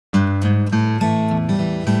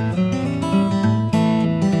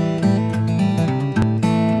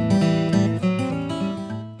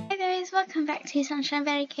to Sunshine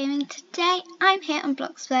Berry Gaming. Today I'm here on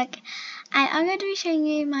Bloxburg and I'm going to be showing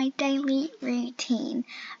you my daily routine.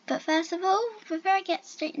 But first of all, before I get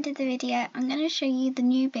straight into the video, I'm going to show you the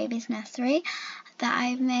new baby's nursery that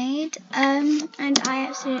I've made and I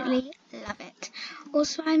absolutely love it.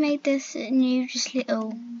 Also, I made this new just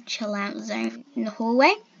little chill out zone in the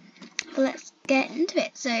hallway. But let's get into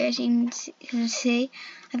it. So as you can see,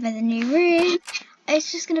 I've made a new room. It's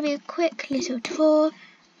just going to be a quick little tour.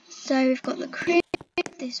 So we've got the crib,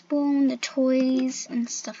 this spawn, the toys and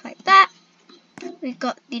stuff like that. We've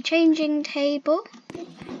got the changing table.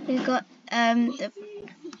 We've got the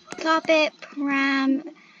carpet, pram,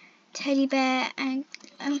 teddy bear and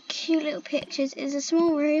cute little pictures. It's a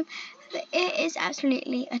small room, but it is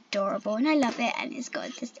absolutely adorable and I love it, and it's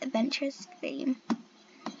got this adventurous theme.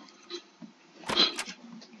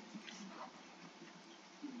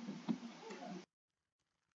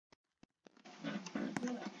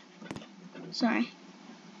 Sorry.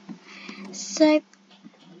 So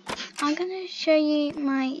I'm going to show you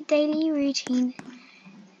my daily routine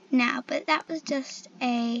now, but that was just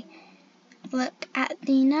a look at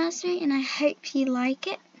the nursery and I hope you like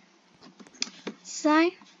it.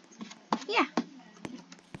 So, yeah.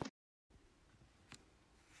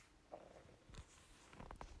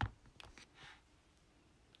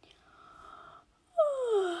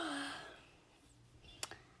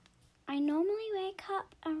 I normally wake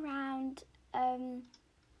up around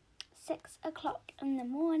 6 o'clock in the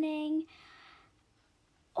morning,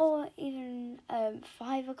 or even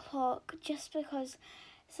 5 o'clock, just because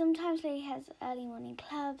sometimes Lelia has early morning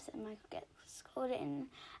clubs and Michael gets called in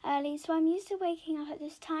early, so I'm used to waking up at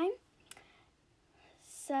this time.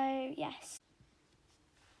 So yes.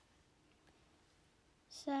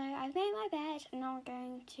 So I've made my bed and now I'm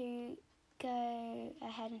going to go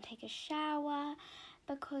ahead and take a shower,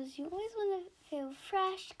 because you always want to feel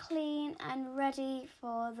fresh, clean and ready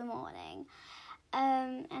for the morning.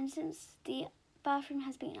 And since the bathroom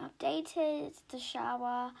has been updated, the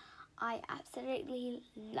shower I absolutely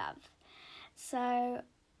love. So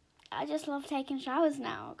I just love taking showers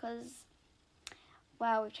now because,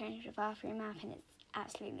 well, we've changed the bathroom map and it's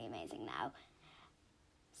absolutely amazing now.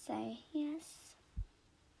 So yes,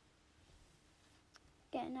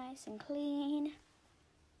 get nice and clean.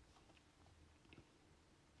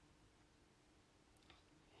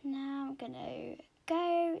 Now I'm going to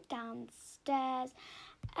go downstairs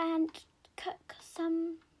and cook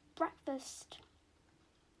some breakfast.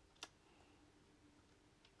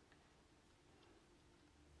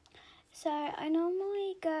 So I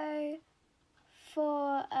normally go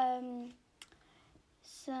for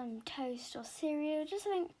some toast or cereal, just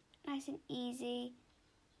something nice and easy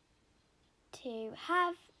to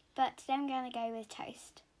have, but today I'm going to go with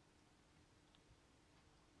toast.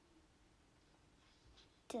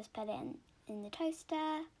 Just put it in the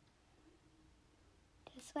toaster.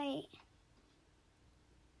 Just wait.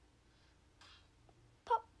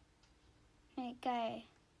 Pop. There you go.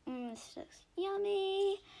 This looks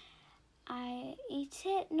yummy. I eat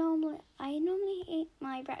it normally. I normally eat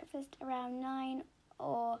my breakfast around 9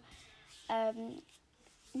 or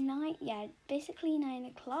 9. Yeah, basically 9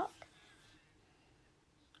 o'clock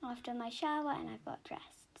after my shower and I've got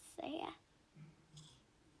dressed. So yeah.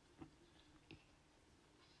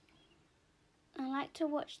 I like to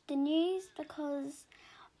watch the news because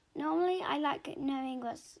normally I like knowing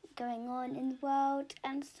what's going on in the world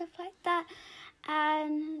and stuff like that.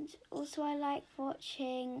 And also I like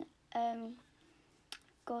watching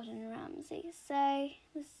Gordon Ramsay. So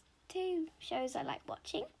there's 2 shows I like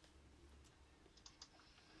watching.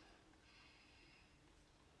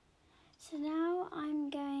 So now I'm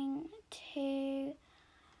going to,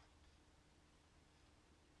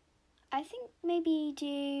 I think maybe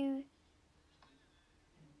do,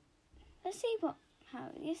 let's see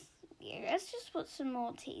let's just watch some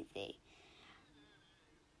more TV.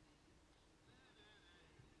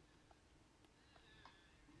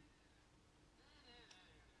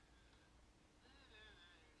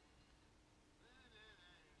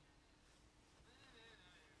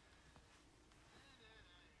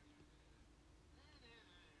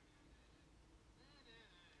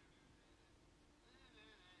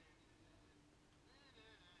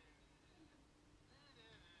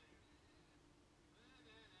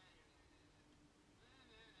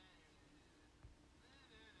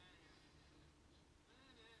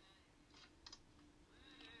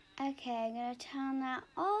 Okay, I'm going to turn that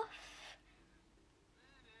off.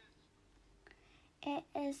 It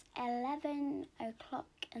is 11 o'clock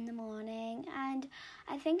in the morning and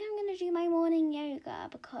I think I'm going to do my morning yoga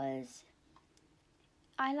because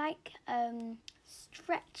I like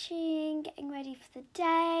stretching, getting ready for the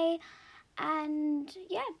day, And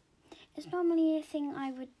yeah, it's normally a thing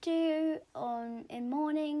I would do in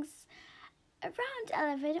mornings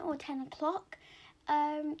around 11 or 10 o'clock.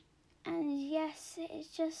 And yes, it's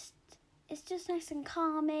just nice and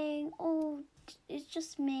calming. It's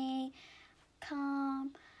just me,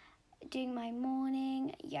 calm, doing my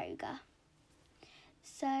morning yoga.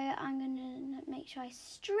 So I'm going to make sure I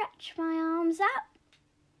stretch my arms out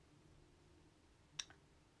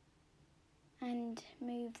and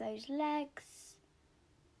move those legs.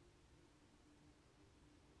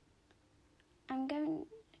 I'm going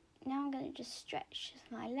to just stretch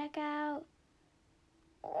my leg out.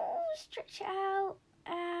 Oh, stretch it out.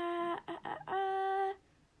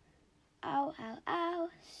 Ow, ow, ow.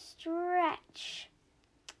 Stretch.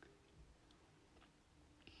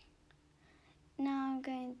 Now I'm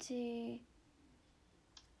going to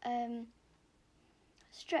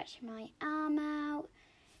stretch my arm out.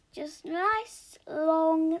 Just nice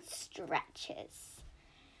long stretches.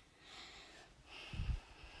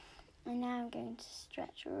 And now I'm going to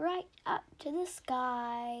stretch right up to the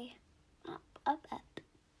sky. Up, up, up.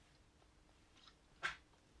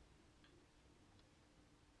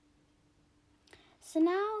 So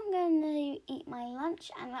now I'm going to eat my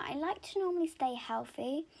lunch, and I like to normally stay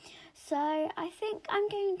healthy. So I think I'm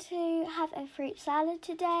going to have a fruit salad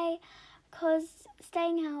today because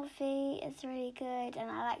staying healthy is really good, and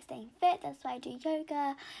I like staying fit. That's why I do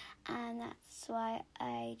yoga, and that's why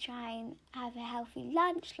I try and have a healthy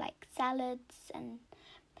lunch like salads and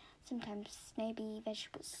sometimes maybe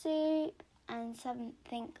vegetable soup and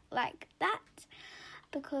something like that,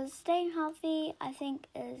 because staying healthy I think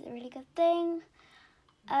is a really good thing.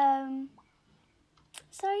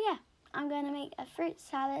 So yeah, I'm going to make a fruit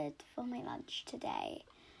salad for my lunch today.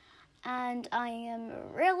 And I am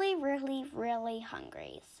really, really, really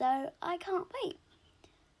hungry, so I can't wait.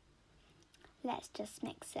 Let's just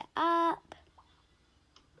mix it up.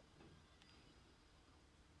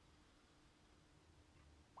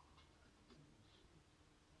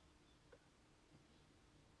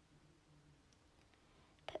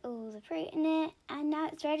 Put all the fruit in it, and now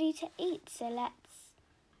it's ready to eat. So let's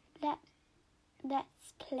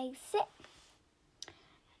place it.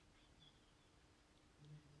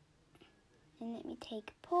 And let me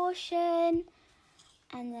take a portion,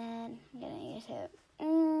 and then I'm gonna use it.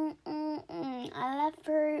 I love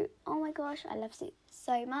fruit. Oh my gosh, I love fruit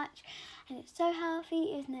so much, and it's so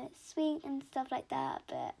healthy, isn't it? Sweet and stuff like that,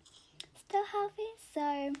 but still healthy.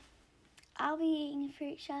 So I'll be eating a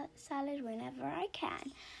fruit salad whenever I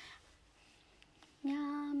can.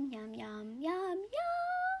 Yum, yum, yum, yum, yum.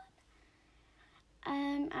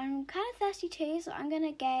 I'm kind of thirsty too, so I'm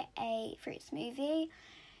gonna get a fruit smoothie.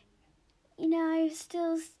 You know,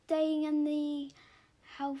 still staying in the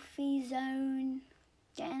healthy zone,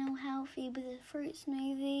 getting all healthy with a fruit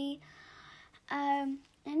smoothie. And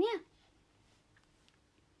yeah,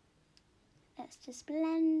 let's just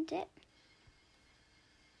blend it.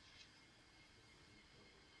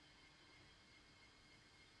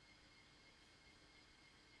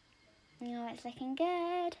 Now it's looking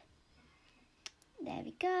good. There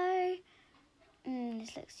we go.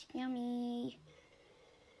 This looks yummy.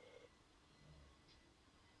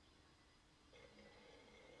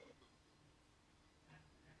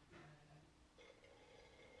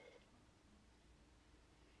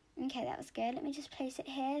 Okay, that was good. Let me just place it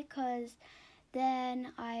here because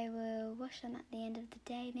then I will wash them at the end of the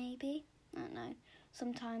day maybe. I don't know.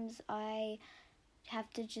 Sometimes I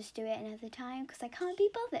have to just do it another time because I can't be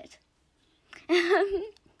bothered.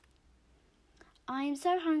 I'm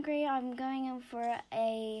so hungry. I'm going in for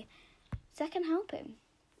a second helping.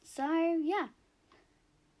 So, yeah.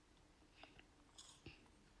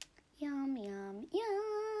 Yum, yum,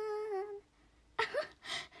 yum.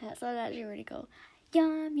 That sounds actually really cool.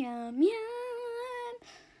 Yum, yum, yum.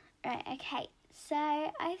 Right, okay. So,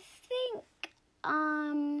 I think,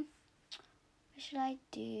 what should I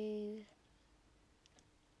do?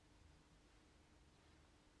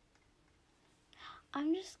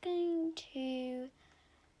 I'm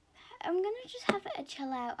going to just have a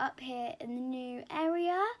chill out up here in the new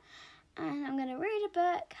area, and I'm going to read a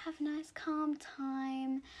book, have a nice calm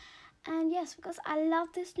time, and yes, because I love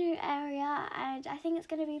this new area, and I think it's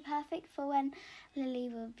going to be perfect for when Lily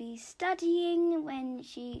will be studying, when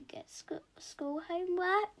she gets school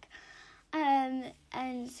homework, and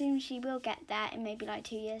soon she will get that in maybe like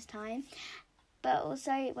 2 years' time, but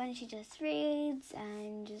also when she just reads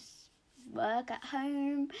and just work at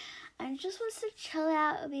home and just wants to chill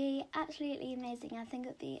out. It'll be absolutely amazing. I think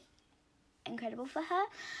it'll be incredible for her,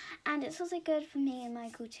 and it's also good for me and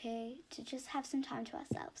Michael too, to just have some time to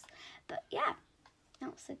ourselves. But yeah,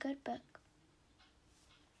 that was a good book.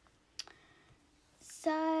 So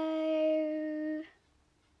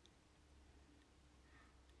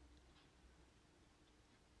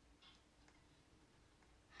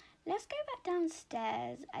let's go back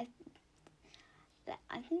downstairs. I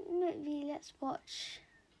think maybe let's watch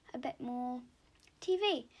a bit more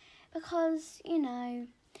TV, because you know,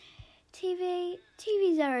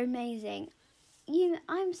 TVs are amazing.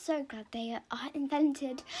 I'm so glad they are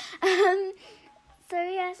invented. So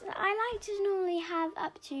yes, I like to normally have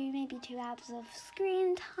up to maybe 2 hours of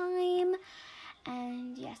screen time,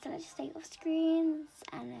 and yes, I like to stay off screens,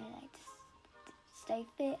 and I like to stay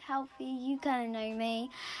fit, healthy. You kind of know me.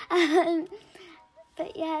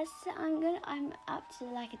 But yes, I'm up to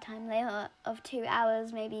like a time limit of 2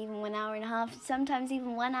 hours, maybe even 1 hour and a half, sometimes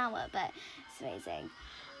even 1 hour, but it's amazing.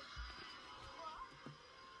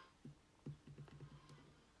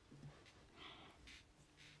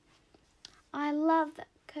 I love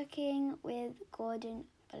cooking with Gordon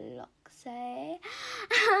Bloxburg.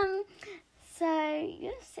 So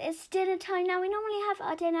yes, it's dinner time now. We normally have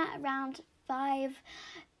our dinner around 5,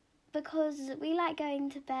 because we like going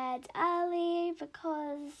to bed early,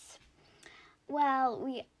 because, well,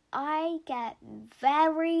 I get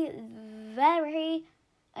very, very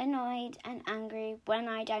annoyed and angry when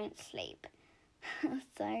I don't sleep.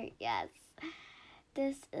 So yes,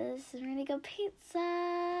 this is some really good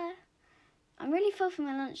pizza. I'm really full for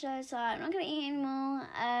my lunch though, so I'm not going to eat anymore.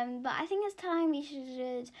 But I think it's time we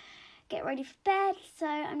should get ready for bed. So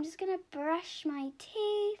I'm just going to brush my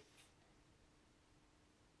teeth.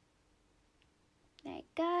 There you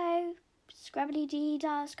go.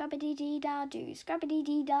 Scrubbity-dee-da, scrubbity-dee-da-do,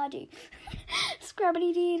 scrubbity-dee-da-do.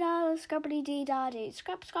 Scrubbity-dee-da, scrubbity-dee-da-do.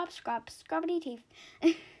 Scrub, scrub, scrub, scrubbity teeth.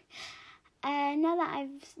 Now that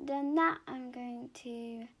I've done that, I'm going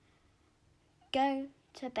to go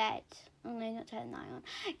to bed. Oh no, not turn that on.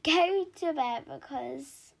 Go to bed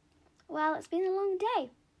because, well, it's been a long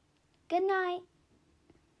day. Good night.